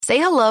Say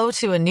hello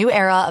to a new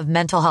era of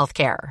mental health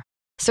care.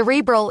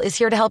 Cerebral is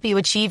here to help you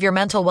achieve your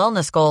mental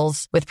wellness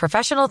goals with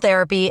professional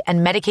therapy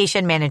and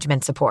medication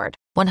management support.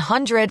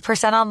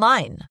 100%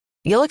 online.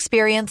 You'll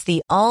experience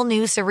the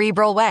all-new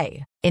Cerebral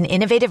Way, an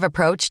innovative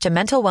approach to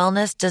mental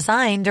wellness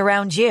designed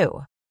around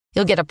you.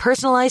 You'll get a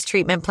personalized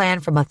treatment plan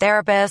from a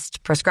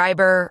therapist,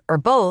 prescriber, or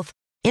both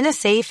in a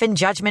safe and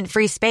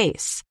judgment-free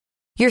space.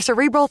 Your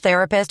Cerebral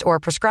therapist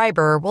or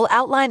prescriber will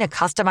outline a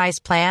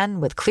customized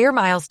plan with clear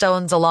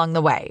milestones along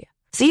the way,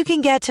 so you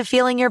can get to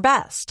feeling your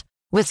best.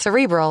 With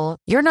Cerebral,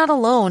 you're not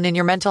alone in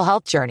your mental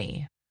health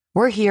journey.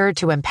 We're here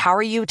to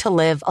empower you to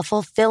live a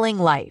fulfilling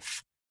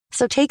life.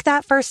 So take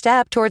that first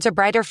step towards a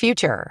brighter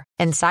future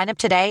and sign up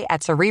today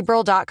at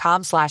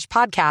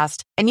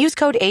Cerebral.com/podcast and use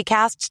code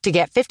ACAST to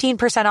get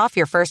 15% off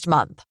your first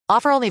month.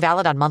 Offer only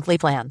valid on monthly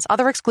plans.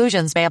 Other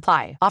exclusions may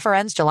apply. Offer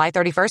ends July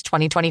 31st,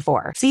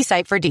 2024. See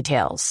site for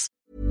details.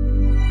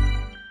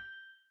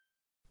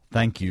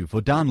 Thank you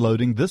for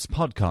downloading this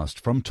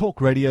podcast from Talk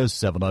Radio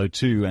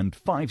 702 and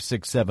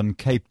 567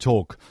 Cape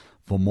Talk.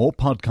 For more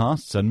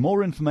podcasts and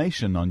more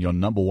information on your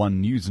number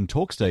one news and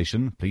talk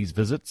station, please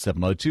visit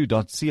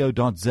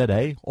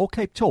 702.co.za or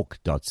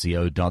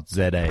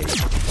capetalk.co.za.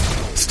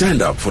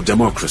 Stand up for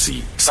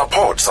democracy.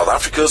 Support South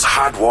Africa's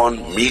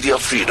hard-won media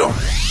freedom.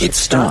 It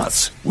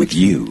starts with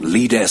you.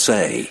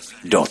 LeadSA.co.za.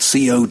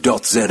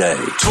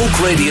 Talk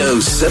Radio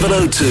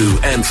 702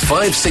 and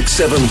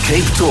 567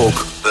 Cape Talk.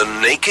 The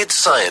Naked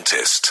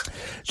Scientist.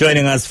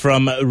 Joining us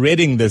from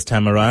Reading this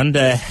time around.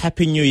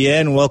 Happy New Year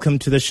and welcome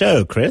to the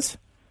show, Chris.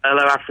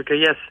 Hello, Africa,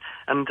 yes.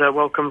 And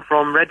welcome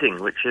from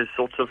Reading, which is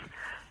sort of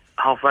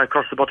halfway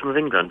across the bottom of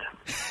England.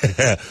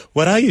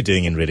 What are you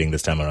doing in Reading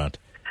this time around?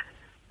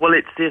 Well,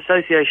 it's the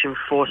Association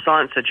for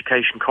Science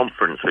Education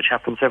Conference, which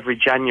happens every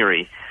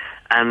January.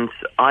 And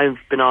I've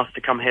been asked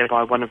to come here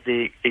by one of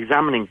the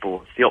examining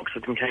boards, the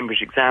Oxford and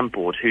Cambridge Exam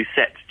Board, who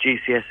set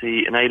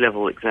GCSE and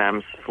A-level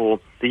exams for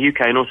the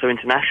UK and also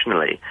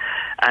internationally.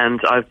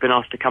 And I've been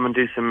asked to come and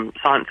do some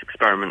science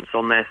experiments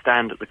on their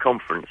stand at the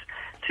conference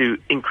to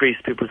increase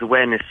people's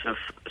awareness of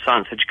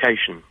science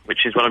education,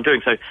 which is what I'm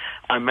doing. So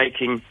I'm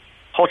making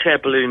hot air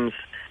balloons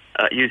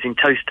using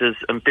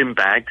toasters and bin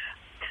bags.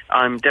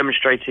 I'm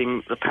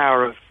demonstrating the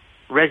power of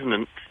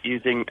resonance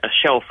using a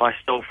shelf I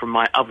stole from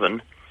my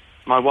oven.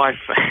 My wife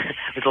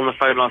was on the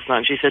phone last night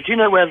and she said, "Do you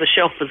know where the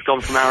shelf has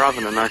gone from our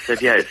oven?" And I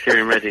said, "Yeah, it's here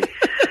in Reading."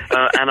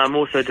 And I'm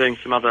also doing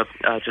some other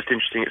just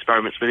interesting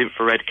experiments with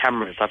infrared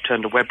cameras. I've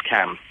turned a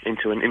webcam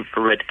into an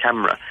infrared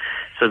camera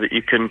so that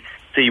you can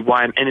see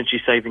why an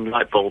energy-saving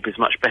light bulb is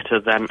much better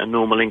than a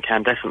normal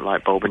incandescent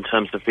light bulb in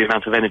terms of the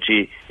amount of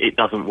energy it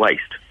doesn't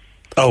waste.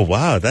 Oh,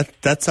 wow.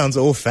 That sounds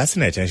all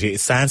fascinating. Actually,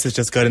 science has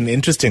just gotten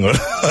interesting all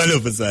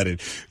of a sudden.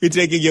 We're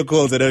taking your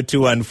calls at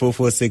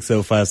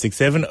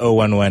 021-446-0567,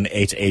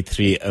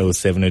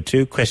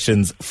 011-883-0702.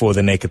 Questions for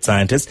the Naked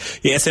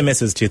Scientist. Your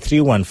SMSs to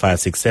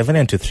 31567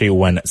 and to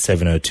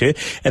 31702.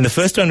 And the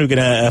first one we're going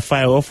to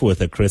fire off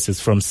with, Chris,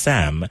 is from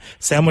Sam.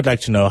 Sam would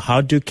like to know,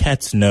 how do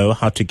cats know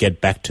how to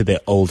get back to their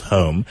old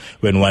home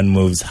when one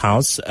moves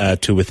house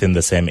to within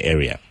the same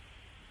area?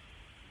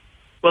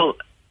 Well,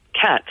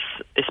 cats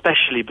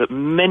especially, but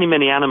many,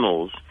 many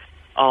animals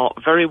are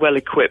very well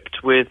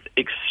equipped with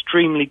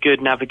extremely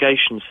good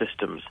navigation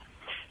systems.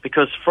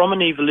 Because from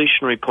an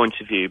evolutionary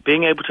point of view,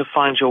 being able to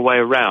find your way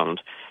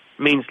around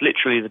means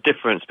literally the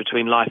difference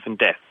between life and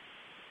death.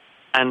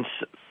 And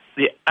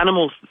the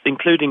animals,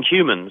 including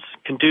humans,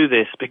 can do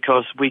this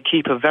because we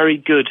keep a very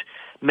good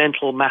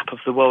mental map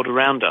of the world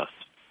around us.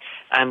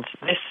 And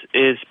this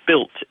is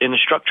built in a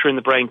structure in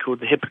the brain called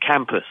the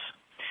hippocampus,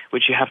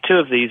 which you have two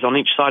of these on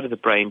each side of the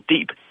brain,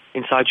 deep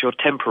inside your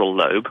temporal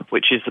lobe,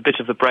 which is the bit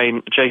of the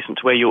brain adjacent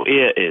to where your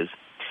ear is.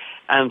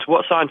 And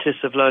what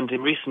scientists have learned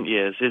in recent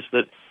years is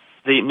that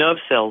the nerve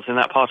cells in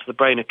that part of the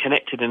brain are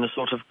connected in a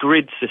sort of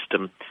grid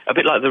system, a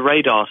bit like the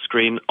radar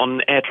screen on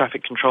an air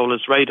traffic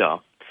controller's radar.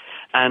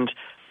 And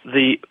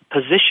the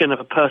position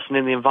of a person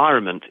in the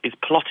environment is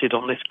plotted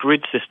on this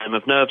grid system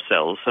of nerve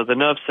cells. So the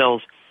nerve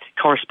cells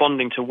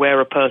corresponding to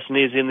where a person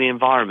is in the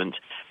environment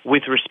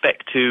with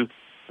respect to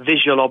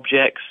visual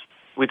objects,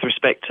 with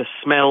respect to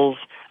smells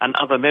and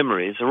other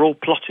memories are all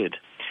plotted.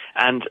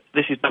 And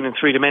this is done in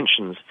 3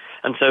 dimensions.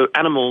 And so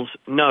animals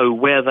know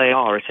where they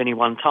are at any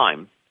one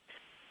time.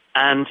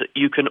 And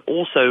you can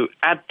also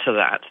add to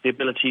that the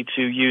ability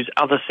to use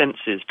other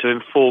senses to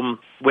inform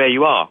where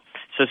you are.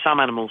 So some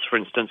animals, for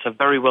instance, are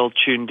very well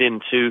tuned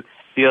into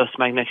the Earth's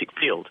magnetic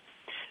field.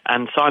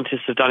 And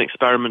scientists have done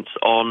experiments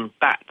on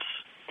bats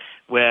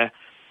where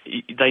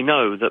they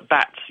know that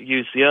bats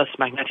use the Earth's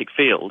magnetic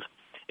field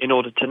in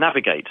order to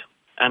navigate.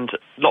 And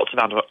lots of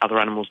other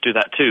animals do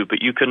that too.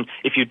 But you can,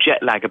 if you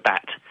jet lag a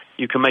bat,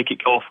 you can make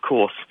it go off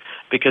course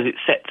because it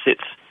sets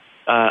its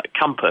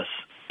compass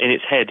in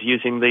its head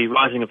using the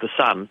rising of the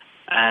sun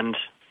and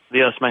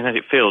the Earth's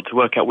magnetic field to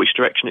work out which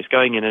direction it's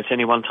going in at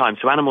any one time.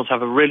 So animals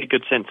have a really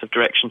good sense of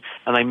direction,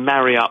 and they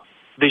marry up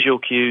visual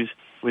cues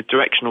with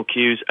directional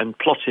cues and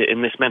plot it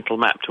in this mental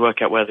map to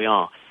work out where they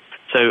are.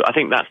 So I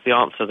think that's the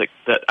answer,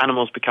 that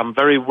animals become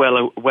very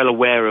well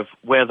aware of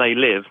where they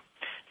live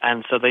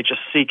And so they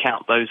just seek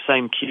out those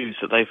same cues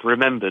that they've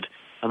remembered,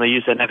 and they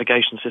use their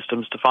navigation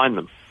systems to find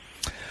them.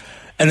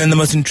 And then the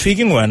most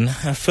intriguing one,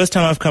 first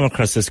time I've come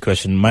across this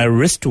question, my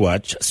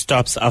wristwatch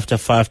stops after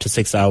 5 to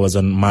 6 hours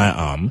on my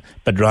arm,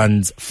 but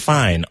runs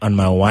fine on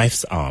my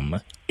wife's arm.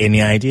 Any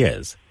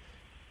ideas?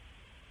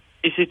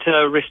 Is it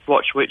a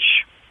wristwatch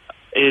which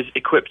is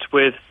equipped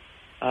with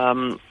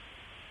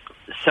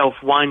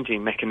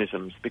self-winding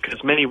mechanisms?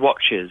 Because many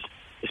watches,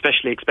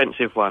 especially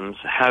expensive ones,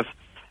 have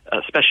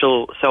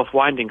special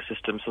self-winding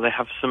systems, so they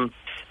have some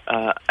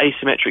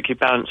asymmetrically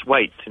balanced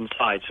weights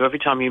inside. So every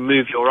time you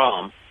move your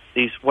arm,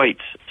 these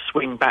weights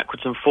swing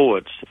backwards and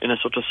forwards in a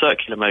sort of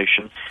circular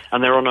motion,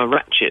 and they're on a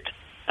ratchet,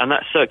 and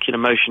that circular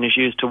motion is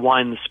used to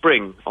wind the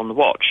spring on the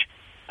watch,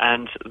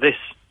 and this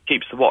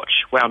keeps the watch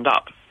wound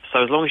up.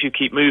 So as long as you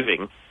keep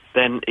moving,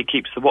 then it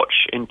keeps the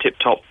watch in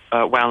tip-top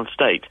wound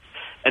state.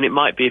 And it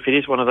might be, if it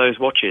is one of those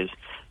watches,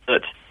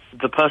 that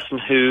the person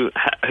who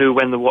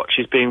when the watch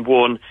is being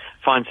worn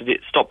finds that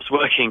it stops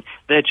working,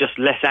 they're just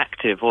less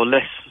active or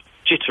less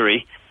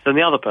jittery than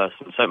the other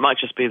person. So it might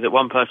just be that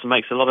one person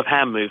makes a lot of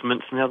hand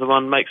movements and the other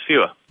one makes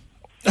fewer.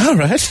 All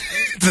right.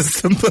 It's as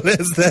simple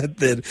as that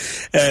then.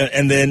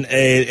 And then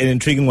an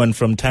intriguing one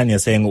from Tanya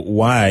saying,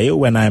 why,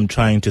 when I'm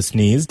trying to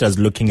sneeze, does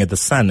looking at the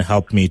sun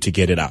help me to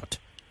get it out?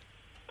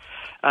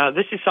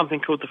 This is something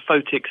called the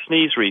photic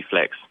sneeze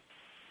reflex.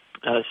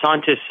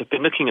 Scientists have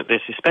been looking at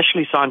this,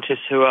 especially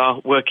scientists who are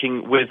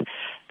working with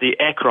the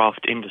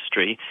aircraft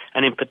industry,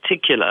 and in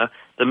particular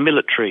the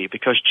military,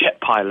 because jet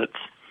pilots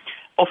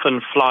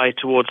often fly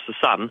towards the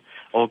sun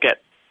or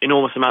get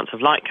enormous amounts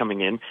of light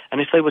coming in,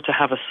 and if they were to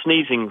have a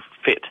sneezing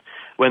fit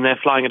when they're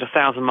flying at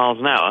 1,000 miles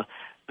an hour,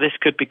 this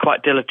could be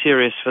quite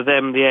deleterious for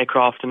them, the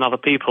aircraft, and other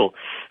people.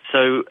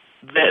 So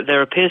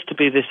there appears to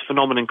be this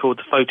phenomenon called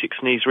the photic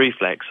sneeze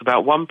reflex.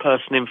 About 1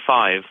 person in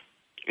 5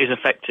 is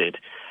affected,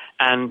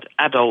 and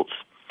adults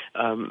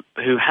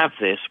who have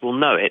this will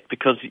know it,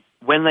 because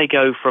when they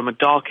go from a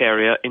dark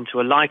area into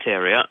a light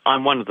area,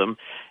 I'm one of them,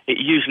 it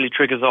usually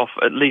triggers off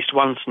at least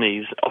one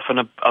sneeze, often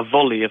a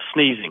volley of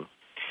sneezing.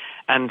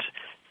 And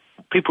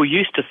people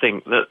used to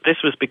think that this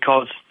was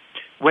because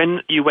when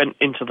you went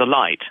into the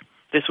light,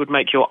 this would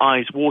make your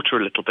eyes water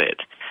a little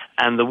bit,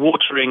 and the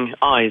watering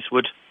eyes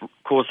would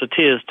cause the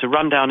tears to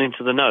run down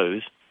into the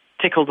nose,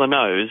 tickle the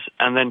nose,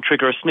 and then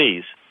trigger a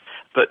sneeze.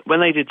 But when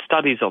they did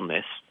studies on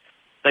this,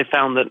 they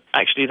found that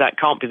actually that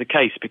can't be the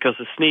case, because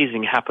the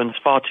sneezing happens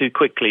far too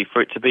quickly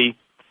for it to be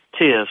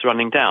tears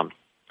running down.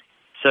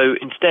 So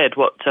instead,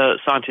 what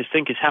scientists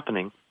think is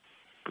happening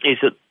is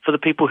that for the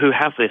people who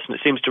have this, and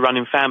it seems to run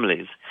in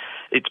families,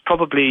 it's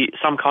probably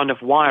some kind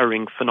of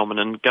wiring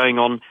phenomenon going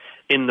on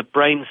in the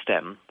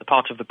brainstem, the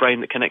part of the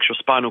brain that connects your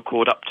spinal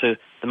cord up to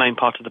the main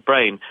part of the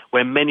brain,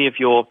 where many of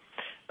your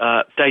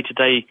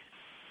day-to-day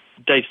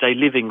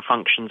living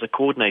functions are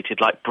coordinated,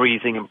 like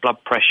breathing and blood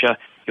pressure,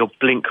 your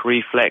blink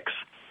reflex,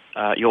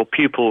 your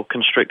pupil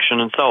constriction,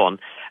 and so on.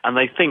 And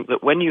they think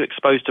that when you're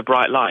exposed to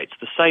bright lights,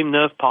 the same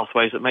nerve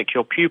pathways that make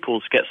your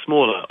pupils get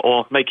smaller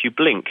or make you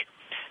blink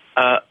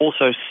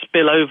also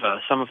spill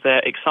over some of their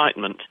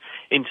excitement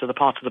into the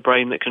part of the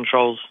brain that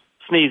controls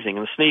sneezing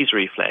and the sneeze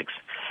reflex.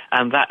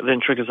 And that then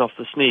triggers off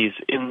the sneeze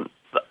in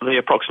the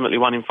approximately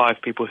 1 in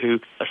 5 people who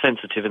are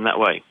sensitive in that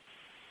way.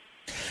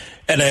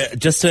 And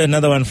just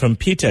another one from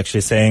Peter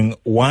actually saying,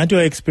 why do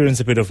I experience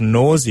a bit of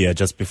nausea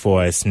just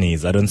before I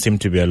sneeze? I don't seem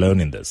to be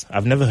alone in this.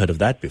 I've never heard of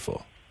that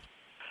before.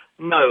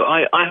 No,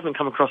 I haven't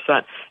come across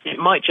that. It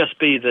might just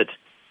be that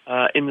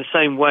in the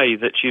same way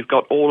that you've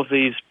got all of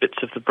these bits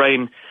of the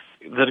brain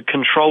that are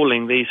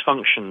controlling these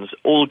functions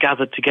all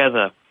gathered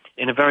together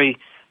in a very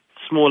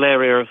small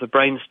area of the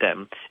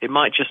brainstem, it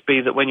might just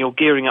be that when you're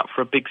gearing up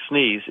for a big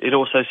sneeze, it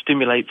also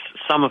stimulates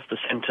some of the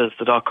centers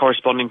that are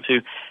corresponding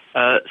to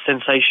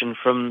sensation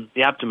from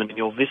the abdomen in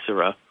your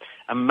viscera,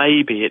 and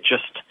maybe it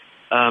just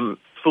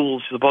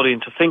fools the body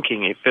into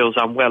thinking it feels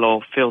unwell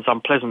or feels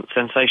unpleasant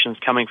sensations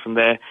coming from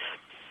there.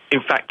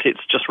 In fact,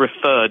 it's just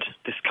referred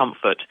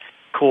discomfort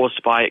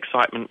caused by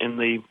excitement in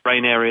the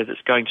brain area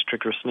that's going to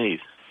trigger a sneeze.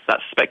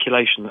 That's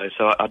speculation, though,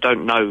 so I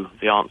don't know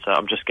the answer.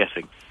 I'm just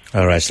guessing.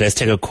 All right, so let's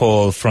take a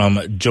call from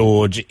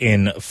George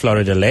in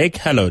Florida Lake.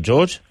 Hello,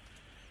 George.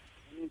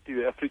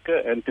 To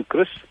Africa and to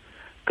Chris.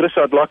 Chris,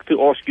 I'd like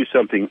to ask you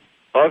something.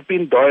 I've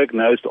been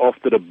diagnosed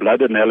after a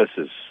blood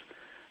analysis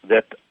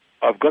that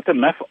I've got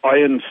enough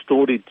iron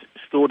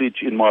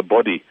storage in my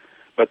body,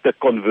 but the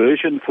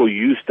conversion for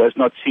use does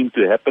not seem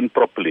to happen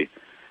properly.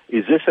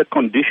 Is this a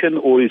condition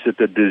or is it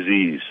a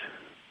disease?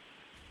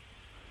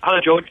 Hello,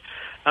 George.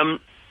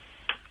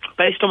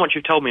 Based on what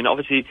you've told me, and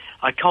obviously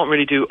I can't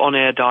really do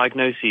on-air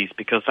diagnoses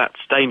because that's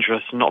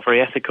dangerous and not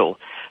very ethical,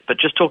 but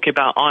just talking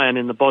about iron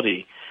in the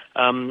body,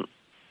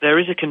 there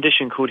is a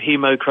condition called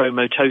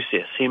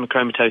hemochromatosis.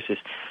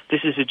 This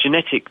is a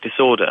genetic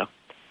disorder,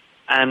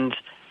 and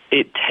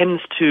it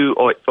tends to,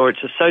 or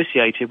it's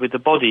associated with the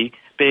body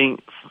being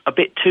a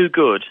bit too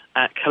good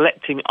at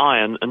collecting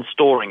iron and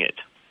storing it.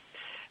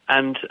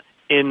 And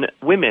in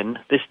women,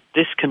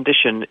 this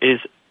condition is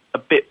a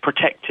bit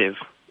protective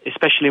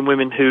especially in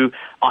women who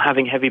are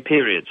having heavy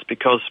periods,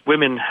 because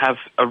women have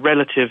a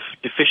relative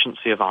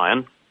deficiency of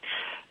iron,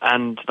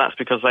 and that's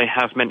because they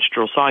have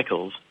menstrual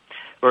cycles,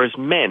 whereas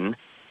men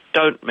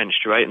don't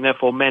menstruate, and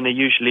therefore men are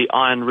usually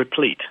iron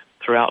replete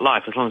throughout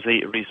life, as long as they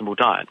eat a reasonable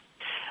diet.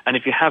 And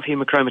if you have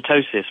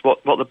hemochromatosis,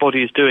 what the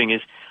body is doing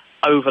is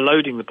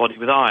overloading the body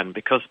with iron,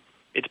 because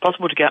it's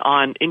possible to get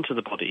iron into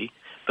the body,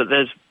 but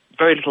there's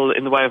very little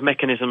in the way of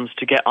mechanisms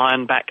to get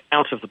iron back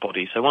out of the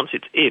body. So once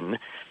it's in,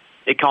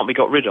 it can't be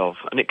got rid of,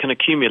 and it can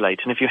accumulate.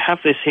 And if you have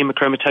this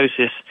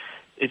hemochromatosis,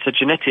 it's a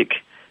genetic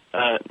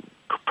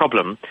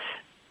problem.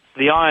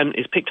 The iron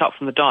is picked up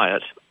from the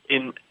diet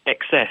in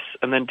excess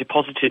and then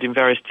deposited in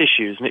various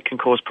tissues, and it can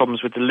cause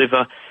problems with the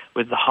liver,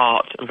 with the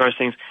heart, and various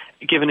things,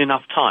 given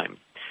enough time.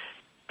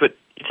 But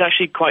it's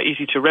actually quite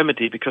easy to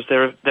remedy, because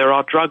there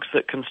are drugs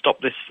that can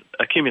stop this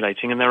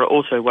accumulating, and there are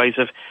also ways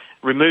of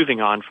removing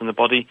iron from the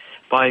body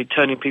by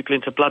turning people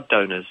into blood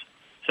donors.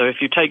 So if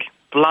you take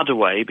blood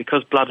away,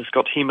 because blood has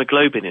got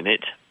hemoglobin in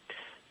it,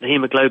 the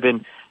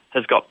hemoglobin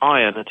has got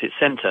iron at its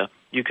centre,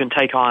 you can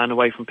take iron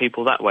away from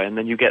people that way, and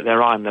then you get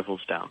their iron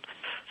levels down.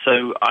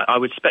 So I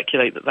would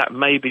speculate that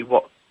may be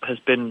what has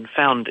been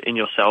found in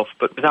yourself,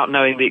 but without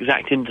knowing the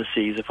exact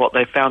indices of what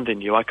they've found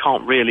in you, I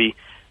can't really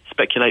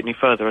speculate any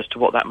further as to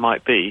what that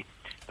might be.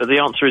 But the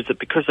answer is that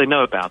because they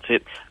know about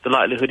it, the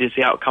likelihood is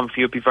the outcome for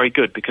you would be very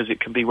good, because it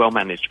can be well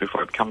managed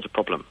before it becomes a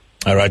problem.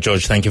 All right,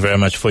 George, thank you very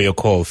much for your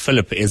call.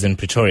 Philip is in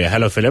Pretoria.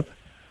 Hello, Philip.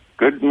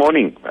 Good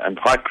morning, and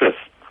hi, Chris.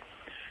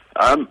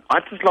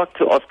 I'd just like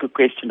to ask a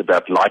question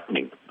about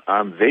lightning.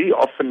 Very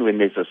often when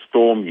there's a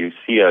storm, you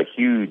see a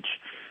huge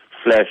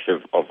flash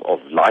of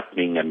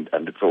lightning, and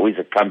it's always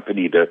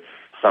accompanied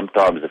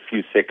sometimes a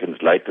few seconds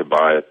later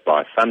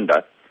by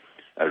thunder,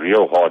 a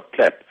real hard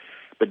clap.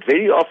 But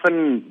very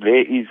often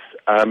there is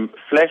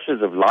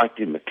flashes of light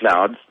in the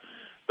clouds,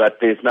 but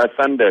there's no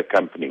thunder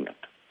accompanying it.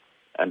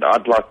 And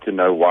I'd like to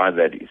know why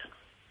that is.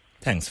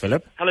 Thanks,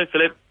 Philip. Hello,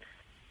 Philip.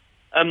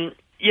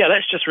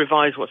 Let's just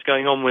revise what's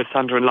going on with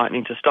thunder and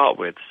lightning to start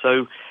with.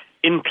 So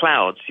in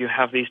clouds, you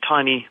have these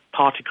tiny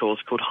particles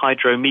called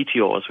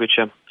hydrometeors, which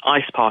are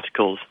ice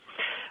particles,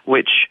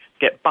 which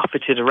get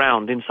buffeted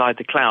around inside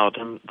the cloud,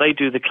 and they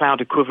do the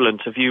cloud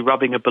equivalent of you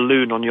rubbing a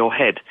balloon on your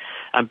head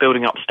and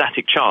building up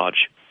static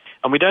charge.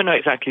 And we don't know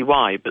exactly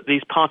why, but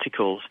these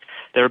particles,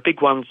 there are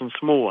big ones and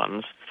small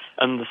ones,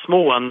 and the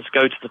small ones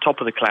go to the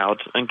top of the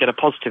cloud and get a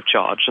positive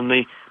charge, and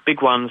the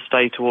big ones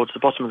stay towards the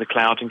bottom of the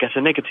cloud and get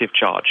a negative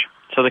charge.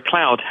 So the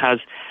cloud has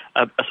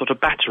a sort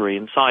of battery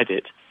inside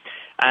it,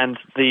 and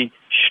the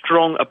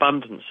strong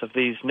abundance of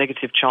these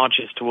negative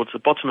charges towards the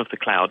bottom of the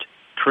cloud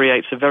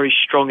creates a very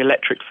strong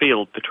electric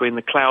field between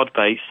the cloud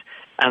base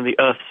and the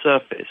Earth's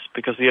surface,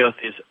 because the Earth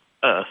is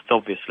earthed,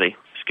 obviously,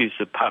 excuse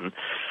the pun,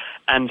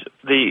 and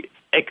the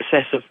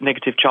excess of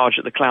negative charge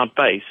at the cloud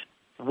base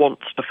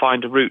wants to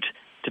find a route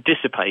to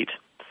dissipate,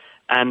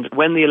 and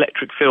when the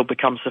electric field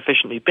becomes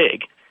sufficiently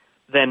big,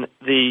 then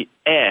the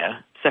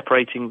air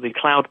separating the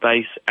cloud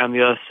base and the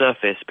Earth's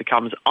surface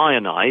becomes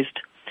ionized,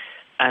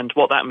 and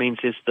what that means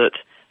is that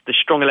the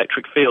strong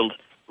electric field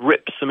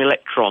rips some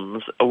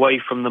electrons away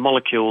from the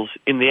molecules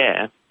in the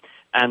air,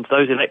 and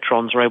those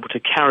electrons are able to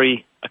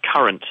carry a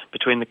current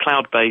between the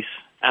cloud base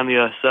and the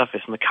Earth's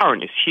surface, and the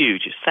current is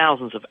huge. It's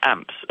thousands of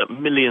amps at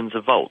millions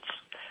of volts.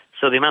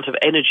 So the amount of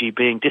energy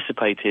being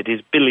dissipated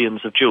is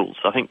billions of joules.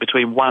 I think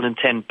between 1 and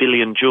 10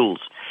 billion joules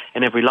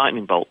in every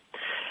lightning bolt.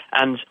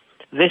 And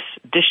this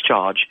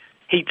discharge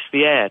heats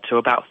the air to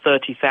about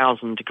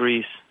 30,000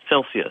 degrees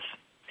Celsius,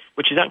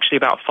 which is actually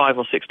about 5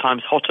 or 6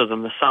 times hotter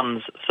than the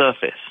sun's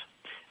surface.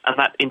 And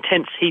that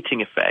intense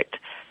heating effect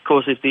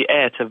causes the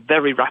air to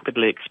very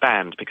rapidly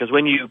expand, because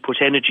when you put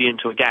energy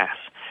into a gas,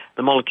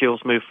 the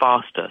molecules move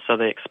faster, so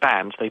they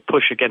expand, they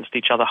push against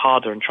each other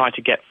harder and try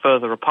to get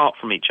further apart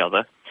from each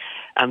other.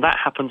 And that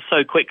happens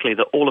so quickly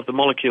that all of the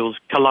molecules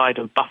collide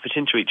and buffet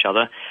into each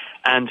other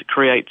and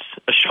creates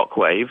a shock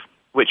wave,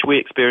 which we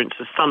experience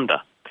as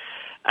thunder.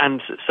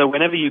 And so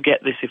whenever you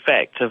get this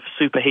effect of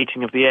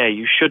superheating of the air,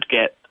 you should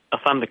get a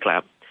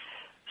thunderclap.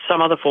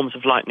 Some other forms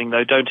of lightning,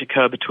 though, don't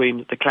occur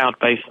between the cloud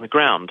base and the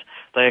ground.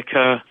 They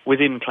occur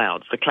within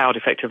clouds. The cloud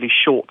effectively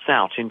shorts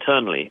out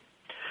internally,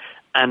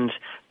 and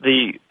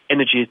the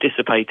energy is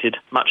dissipated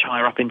much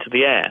higher up into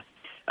the air.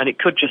 And it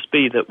could just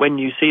be that when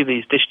you see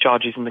these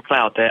discharges in the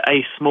cloud, they're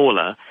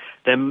smaller,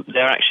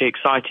 they're actually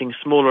exciting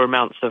smaller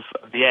amounts of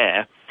the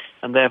air,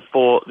 and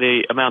therefore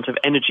the amount of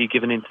energy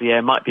given into the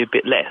air might be a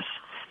bit less,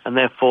 and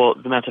therefore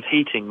the amount of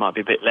heating might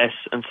be a bit less,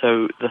 and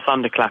so the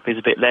thunderclap is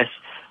a bit less.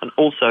 And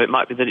also it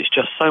might be that it's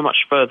just so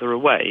much further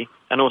away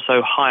and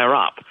also higher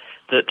up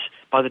that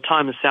by the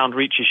time the sound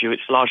reaches you,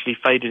 it's largely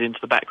faded into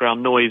the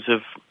background noise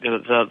of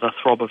the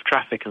throb of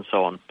traffic and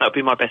so on. That would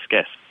be my best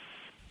guess.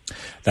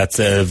 That's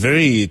a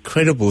very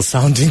credible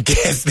sounding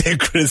guess there,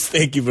 Chris.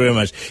 Thank you very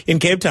much. In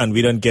Cape Town,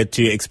 we don't get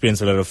to experience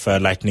a lot of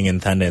lightning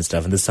and thunder and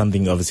stuff. And there's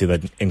something, obviously,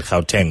 that in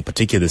Gauteng,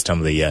 particularly this time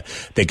of the year,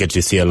 they get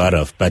to see a lot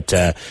of. But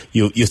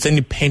you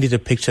certainly painted a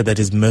picture that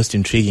is most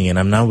intriguing. And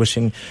I'm now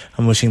wishing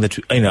that,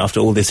 after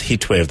all this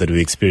heat wave that we're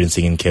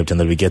experiencing in Cape Town,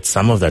 that we get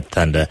some of that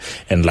thunder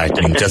and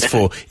lightning just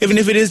for, even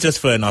if it is just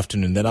for an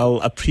afternoon, then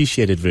I'll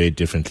appreciate it very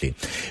differently.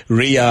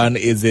 Rian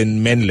is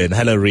in Menlyn.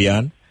 Hello,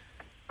 Rian.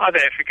 Hi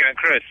there, Africa and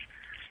Chris.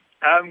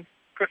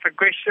 Chris, a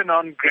question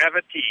on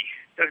gravity.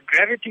 Does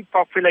gravity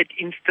populate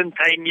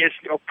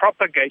instantaneously or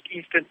propagate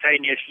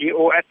instantaneously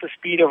or at the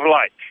speed of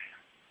light?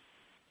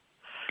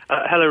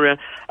 Hello,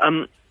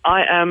 Rian.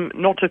 I am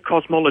not a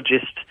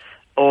cosmologist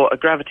or a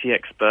gravity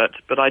expert,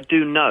 but I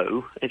do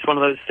know, it's one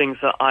of those things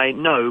that I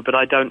know, but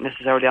I don't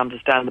necessarily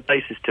understand the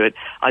basis to it.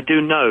 I do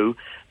know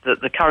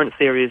that the current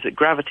theory is that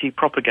gravity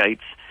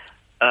propagates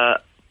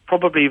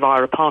probably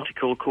via a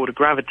particle called a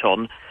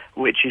graviton,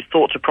 which is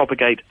thought to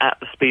propagate at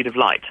the speed of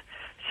light.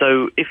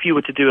 So if you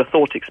were to do a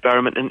thought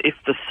experiment, and if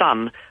the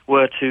sun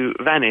were to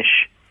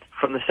vanish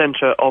from the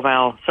center of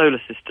our solar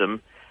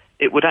system,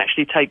 it would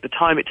actually take the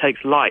time it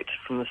takes light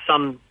from the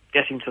sun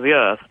getting to the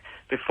Earth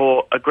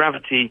before a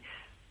gravity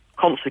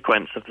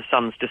consequence of the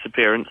sun's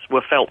disappearance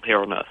were felt here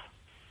on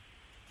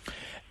Earth.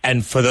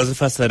 And for those of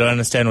us that don't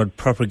understand what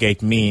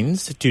propagate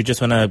means, do you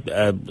just want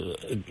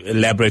to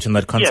elaborate on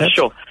that concept? Yeah,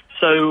 sure.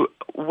 So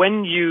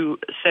when you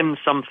send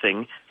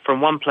something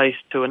from one place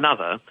to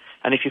another,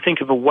 and if you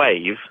think of a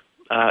wave,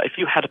 if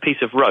you had a piece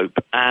of rope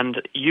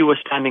and you were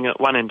standing at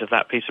one end of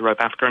that piece of rope,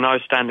 Africa, and I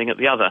was standing at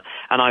the other,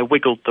 and I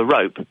wiggled the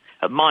rope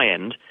at my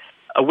end,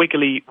 a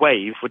wiggly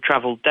wave would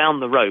travel down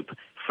the rope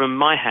from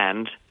my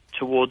hand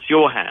towards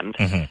your hand,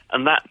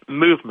 and that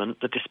movement,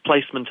 the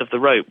displacement of the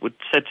rope, would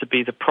said to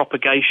be the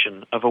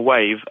propagation of a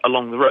wave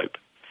along the rope.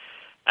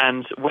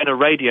 And when a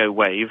radio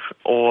wave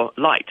or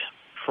light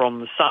from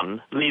the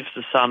sun leaves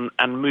the sun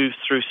and moves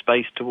through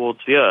space towards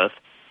the Earth,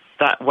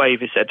 that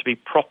wave is said to be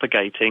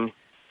propagating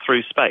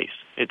through space.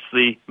 It's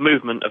the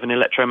movement of an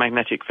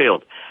electromagnetic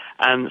field.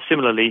 And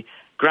similarly,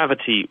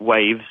 gravity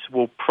waves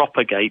will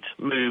propagate,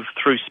 move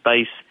through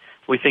space,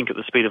 we think, at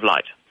the speed of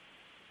light.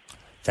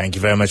 Thank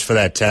you very much for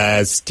that.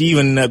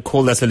 Stephen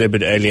called us a little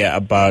bit earlier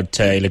about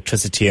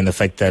electricity and the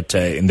fact that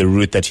in the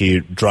route that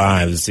he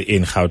drives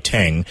in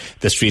Gauteng,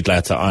 the street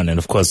lights are on. And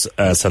of course,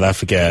 South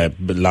Africa,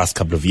 the last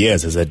couple of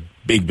years, has had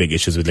big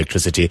issues with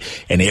electricity,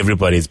 and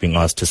everybody's being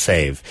asked to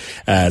save.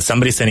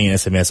 Somebody sending an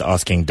SMS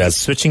asking, does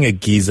switching a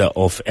geyser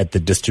off at the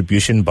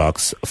distribution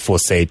box for,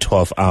 say,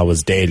 12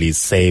 hours daily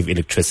save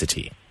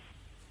electricity?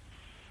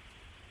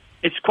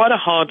 It's quite a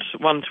hard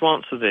one to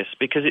answer this,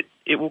 because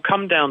it will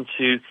come down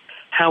to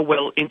how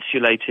well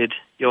insulated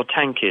your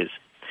tank is.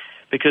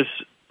 Because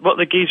what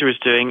the geyser is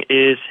doing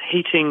is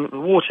heating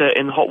the water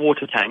in the hot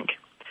water tank,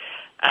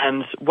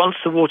 and once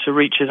the water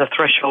reaches a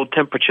threshold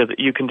temperature that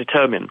you can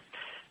determine,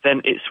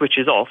 then it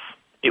switches off.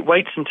 It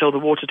waits until the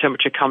water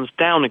temperature comes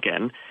down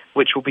again,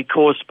 which will be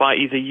caused by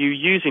either you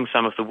using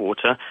some of the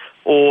water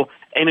or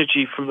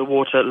energy from the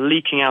water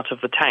leaking out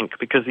of the tank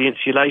because the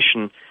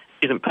insulation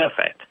isn't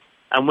perfect.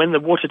 And when the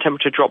water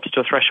temperature drops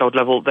to a threshold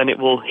level, then it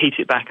will heat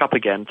it back up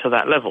again to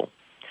that level.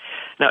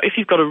 Now, if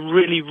you've got a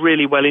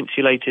really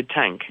well-insulated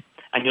tank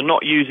and you're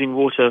not using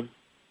water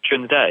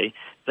during the day,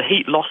 the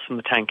heat loss from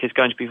the tank is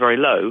going to be very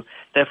low.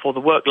 Therefore,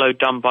 the workload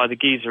done by the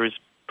geyser is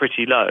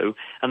pretty low,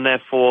 and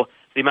therefore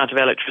the amount of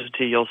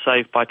electricity you'll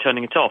save by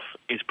turning it off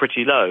is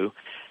pretty low.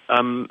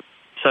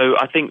 So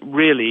I think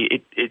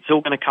really it's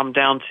all going to come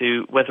down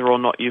to whether or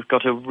not you've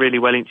got a really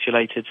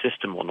well-insulated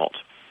system or not.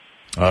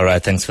 All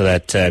right, thanks for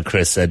that,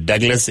 Chris.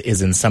 Douglas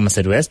is in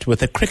Somerset West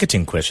with a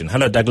cricketing question.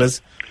 Hello,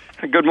 Douglas.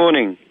 Good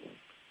morning.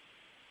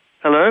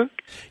 Hello?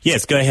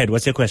 Yes, go ahead.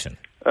 What's your question?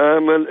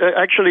 Well,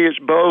 actually, it's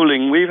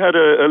bowling. We've had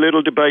a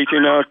little debate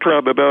in our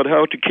club about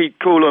how to keep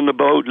cool on the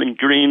bowling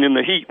green in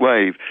the heat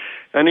wave.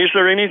 And is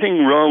there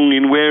anything wrong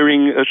in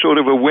wearing a sort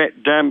of a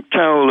wet, damp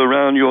towel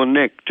around your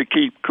neck to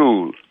keep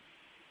cool?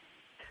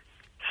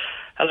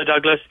 Hello,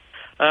 Douglas.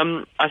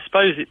 I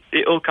suppose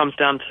it all comes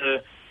down to,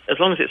 as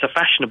long as it's a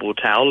fashionable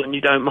towel and you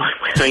don't mind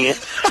wearing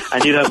it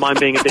and you don't mind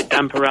being a bit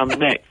damp around the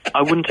neck,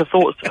 I wouldn't have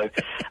thought so.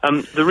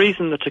 The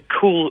reason that a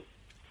cool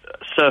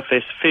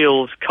surface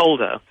feels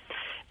colder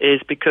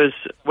is because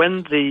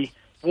when the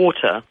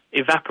water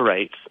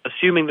evaporates,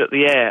 assuming that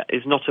the air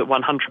is not at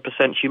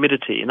 100%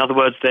 humidity, in other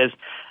words, there's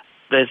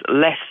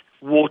less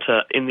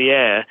water in the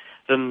air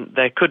than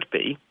there could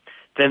be,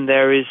 then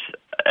there is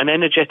an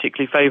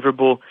energetically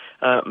favorable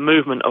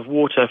movement of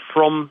water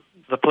from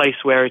the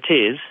place where it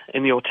is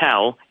in your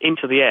towel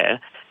into the air,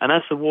 and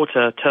as the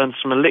water turns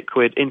from a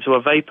liquid into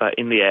a vapor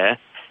in the air,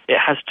 it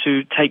has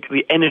to take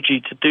the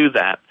energy to do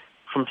that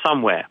from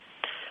somewhere.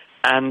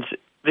 And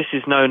this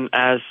is known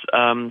as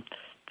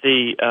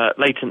the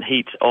latent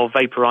heat of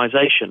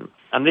vaporization.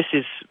 And this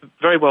is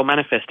very well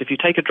manifest. If you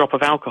take a drop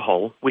of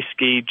alcohol,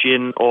 whiskey,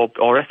 gin, or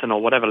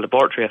ethanol, whatever,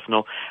 laboratory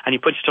ethanol, and you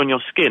put it on your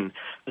skin,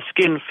 the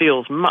skin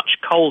feels much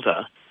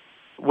colder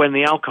when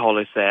the alcohol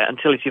is there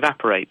until it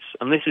evaporates.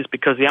 And this is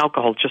because the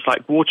alcohol, just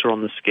like water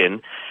on the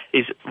skin,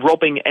 is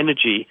robbing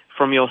energy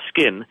from your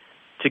skin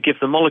to give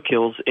the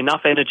molecules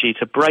enough energy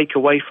to break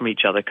away from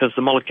each other, because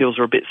the molecules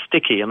are a bit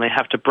sticky and they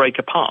have to break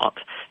apart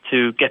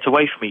to get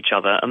away from each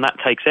other, and that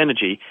takes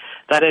energy.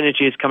 That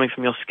energy is coming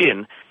from your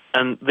skin,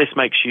 and this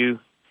makes you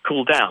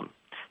cool down.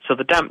 So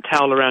the damp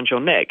towel around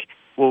your neck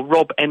will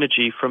rob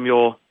energy from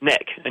your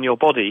neck and your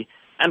body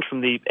and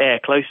from the air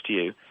close to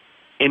you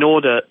in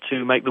order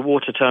to make the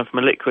water turn from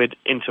a liquid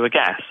into a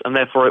gas, and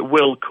therefore it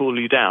will cool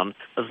you down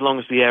as long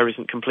as the air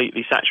isn't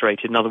completely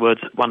saturated, in other words,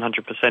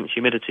 100%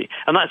 humidity.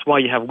 And that's why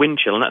you have wind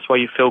chill, and that's why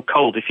you feel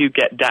cold. If you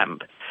get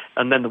damp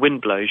and then the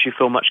wind blows, you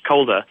feel much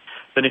colder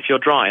than if you're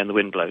dry and the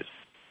wind blows.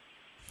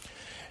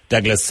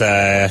 Douglas,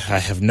 I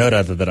have no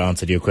doubt that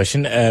answered your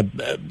question.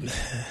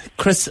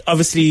 Chris,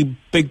 obviously,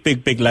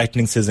 big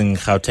lightning season in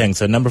Gauteng,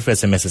 so a number of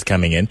SMSs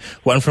coming in.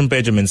 One from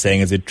Benjamin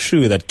saying, is it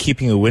true that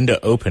keeping a window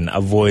open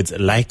avoids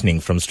lightning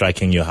from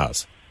striking your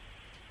house?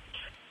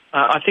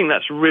 I think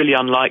that's really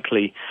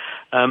unlikely.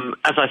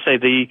 As I say,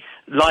 the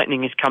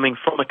lightning is coming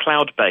from a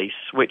cloud base,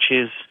 which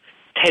is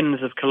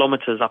tens of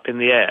kilometers up in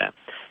the air,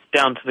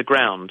 down to the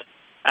ground.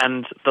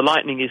 And the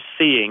lightning is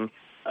seeing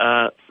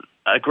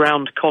a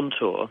ground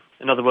contour,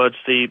 in other words,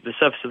 the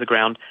surface of the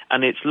ground,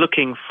 and it's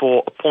looking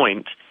for a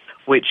point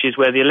which is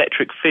where the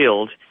electric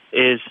field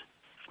is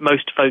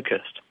most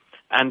focused.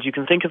 And you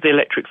can think of the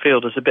electric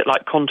field as a bit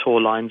like contour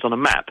lines on a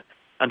map.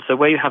 And so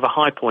where you have a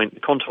high point, the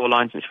contour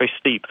lines, and it's very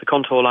steep, the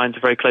contour lines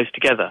are very close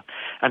together.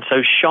 And so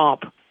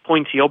sharp,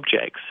 pointy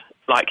objects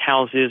like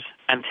houses,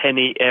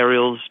 antennae,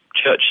 aerials,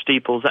 church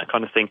steeples, that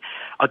kind of thing,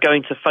 are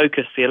going to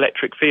focus the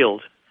electric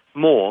field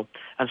more.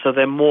 And so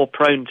they're more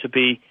prone to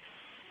be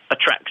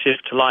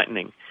attractive to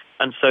lightning.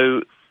 And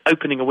so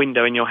opening a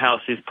window in your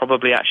house is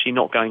probably actually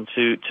not going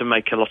to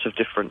make a lot of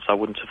difference, I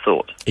wouldn't have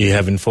thought. You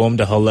have informed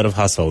a whole lot of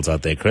households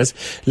out there, Chris.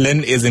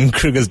 Lynn is in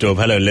Krugersdorp.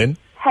 Hello, Lynn.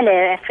 Hello,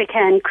 Africa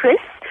and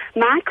Chris.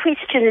 My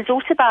question is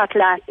also about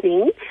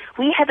lightning.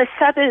 We have a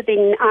suburb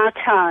in our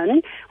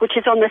town which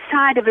is on the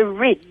side of a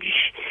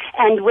ridge,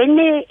 and when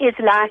there is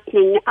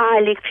lightning, our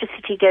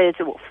electricity goes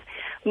off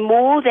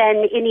more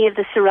than any of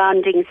the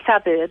surrounding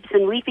suburbs,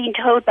 and we've been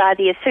told by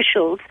the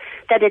officials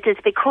that it is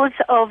because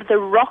of the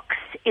rocks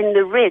in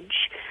the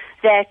ridge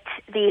that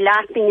the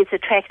lightning is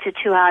attracted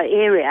to our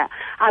area.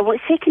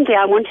 Secondly,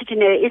 I wanted to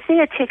know, is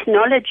there a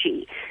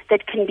technology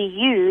that can be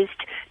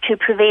used to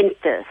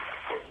prevent this?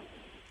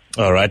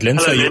 All right, Lynn.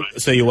 Hello,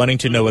 So you're wanting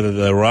to know whether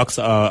the rocks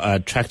are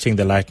attracting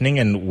the lightning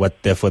and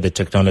what, therefore, the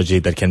technology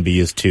that can be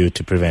used to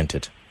prevent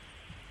it.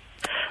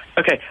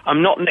 Okay,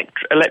 I'm not an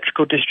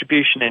electrical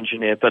distribution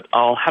engineer, but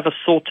I'll have a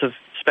sort of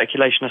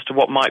speculation as to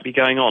what might be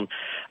going on.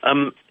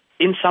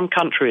 In some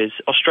countries,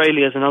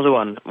 Australia is another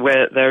one,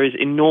 where there is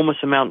enormous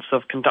amounts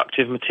of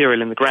conductive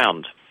material in the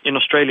ground. In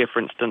Australia,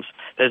 for instance,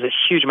 there's a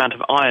huge amount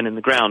of iron in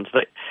the ground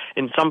that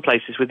in some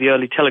places with the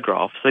early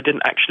telegraphs, they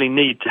didn't actually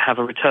need to have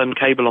a return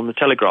cable on the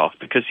telegraph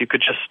because you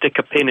could just stick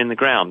a pin in the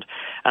ground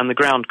and the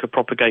ground could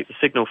propagate the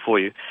signal for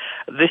you.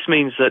 This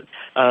means that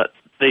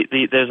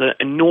there's an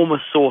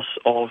enormous source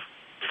of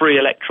free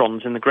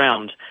electrons in the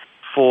ground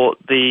for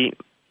the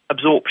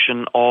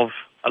absorption of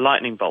a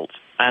lightning bolt,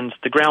 and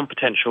the ground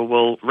potential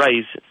will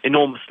raise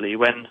enormously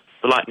when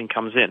the lightning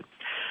comes in.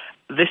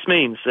 This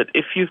means that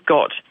if you've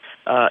got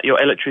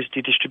your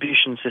electricity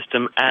distribution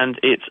system and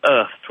it's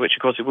earthed, which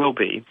of course it will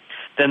be,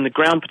 then the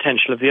ground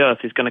potential of the earth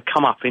is going to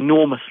come up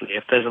enormously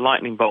if there's a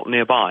lightning bolt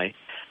nearby,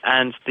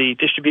 and the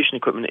distribution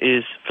equipment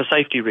is, for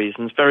safety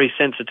reasons, very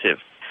sensitive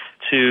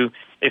to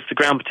if the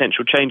ground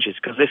potential changes,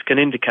 because this can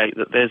indicate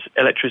that there's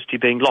electricity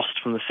being lost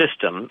from the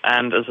system,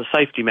 and as a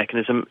safety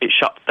mechanism it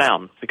shuts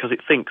down because it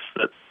thinks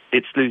that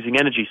it's losing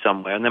energy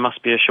somewhere and there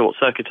must be a short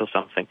circuit or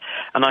something.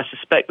 And I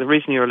suspect the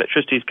reason your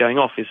electricity is going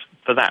off is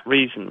for that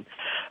reason.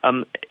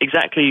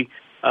 Exactly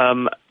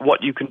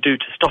what you can do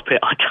to stop it,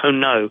 I don't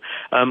know.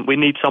 We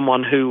need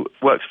someone who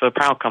works for a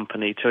power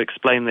company to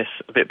explain this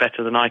a bit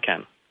better than I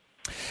can.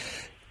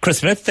 Chris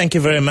Smith, thank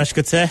you very much,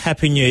 good sir.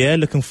 Happy New Year.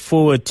 Looking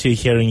forward to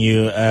hearing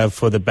you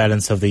for the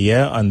balance of the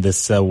year on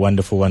this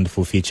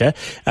wonderful feature.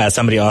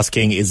 Somebody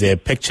asking, is there a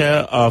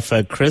picture of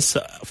Chris?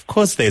 Of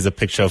course there's a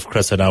picture of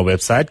Chris on our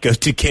website. Go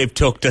to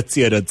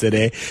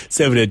capetalk.co.za,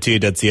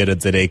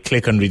 702.co.za,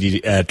 click on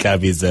Rudy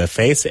Klavi's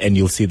face, and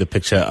you'll see the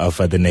picture of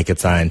the naked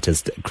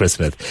scientist, Chris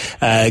Smith.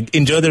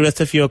 Enjoy the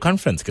rest of your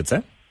conference, good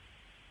sir.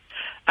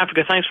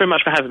 Africa, thanks very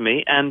much for having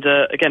me, and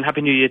again,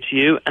 Happy New Year to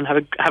you, and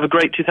have a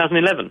great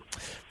 2011.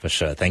 For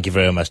sure. Thank you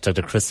very much,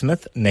 Dr. Chris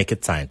Smith,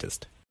 naked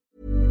scientist.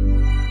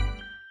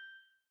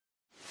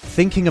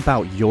 Thinking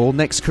about your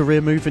next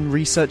career move in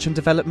research and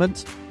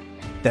development?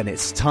 Then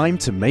it's time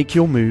to make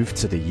your move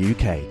to the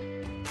UK.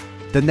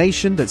 The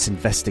nation that's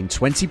investing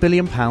 £20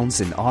 billion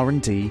in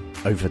R&D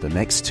over the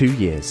next 2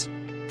 years.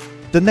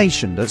 The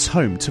nation that's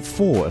home to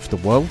 4 of the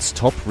world's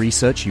top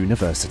research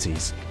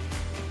universities.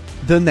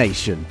 The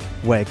nation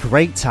where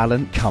great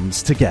talent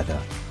comes together.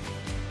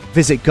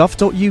 Visit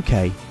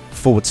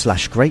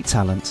gov.uk/great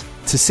talent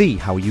to see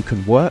how you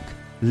can work,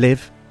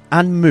 live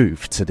and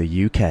move to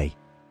the UK.